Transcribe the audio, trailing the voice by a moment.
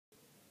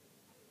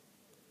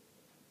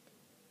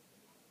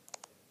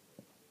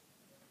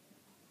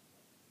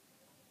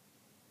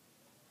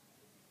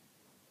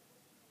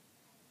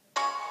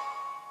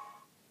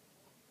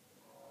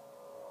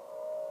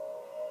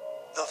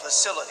The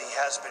facility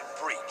has been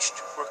breached.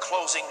 We're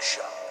closing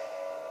shop.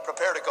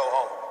 Prepare to go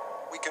home.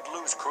 We could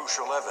lose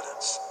crucial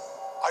evidence.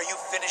 Are you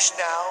finished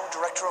now,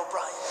 Director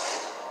O'Brien?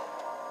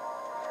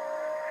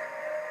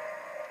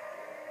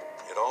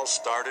 It all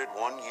started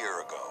 1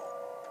 year ago.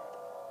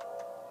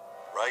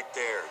 Right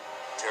there,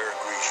 Terra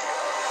Grigia.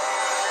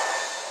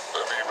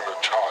 And even a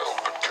child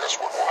could guess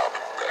what will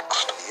happen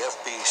next. The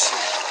FBC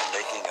is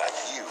making a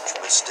huge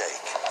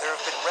mistake. There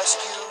have been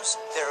rescues,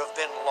 there have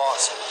been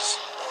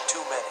losses.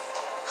 Too many.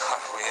 Are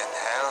we in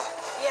hell?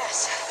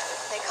 Yes,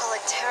 they call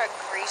it Terra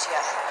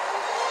Grigia.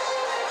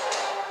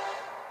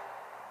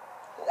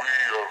 We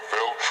are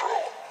Veltro,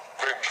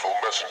 vengeful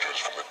messengers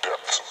from the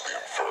depths of the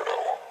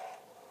Inferno.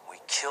 We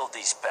killed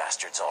these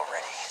bastards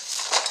already.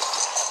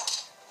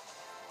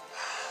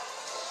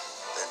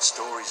 Then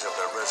stories of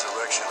their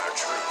resurrection are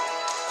true.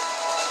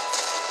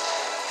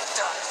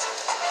 Done it.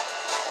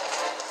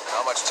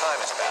 Not much time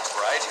has passed,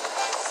 right?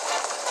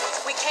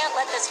 We can't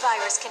let this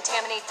virus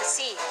contaminate the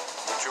sea.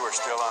 You two are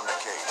still on the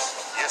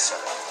case. Yes, sir.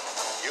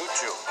 You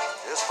two,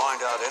 just find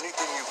out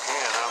anything you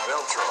can on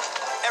Veltro.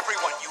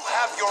 Everyone, you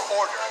have your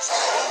orders.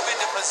 Move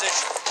into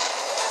position.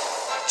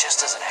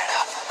 Just doesn't add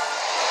up.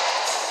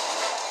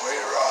 We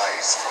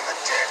rise from the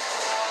dead.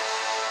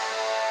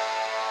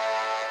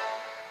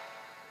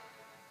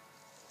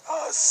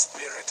 Our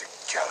spirit, a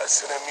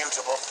callous and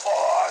immutable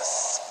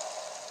force.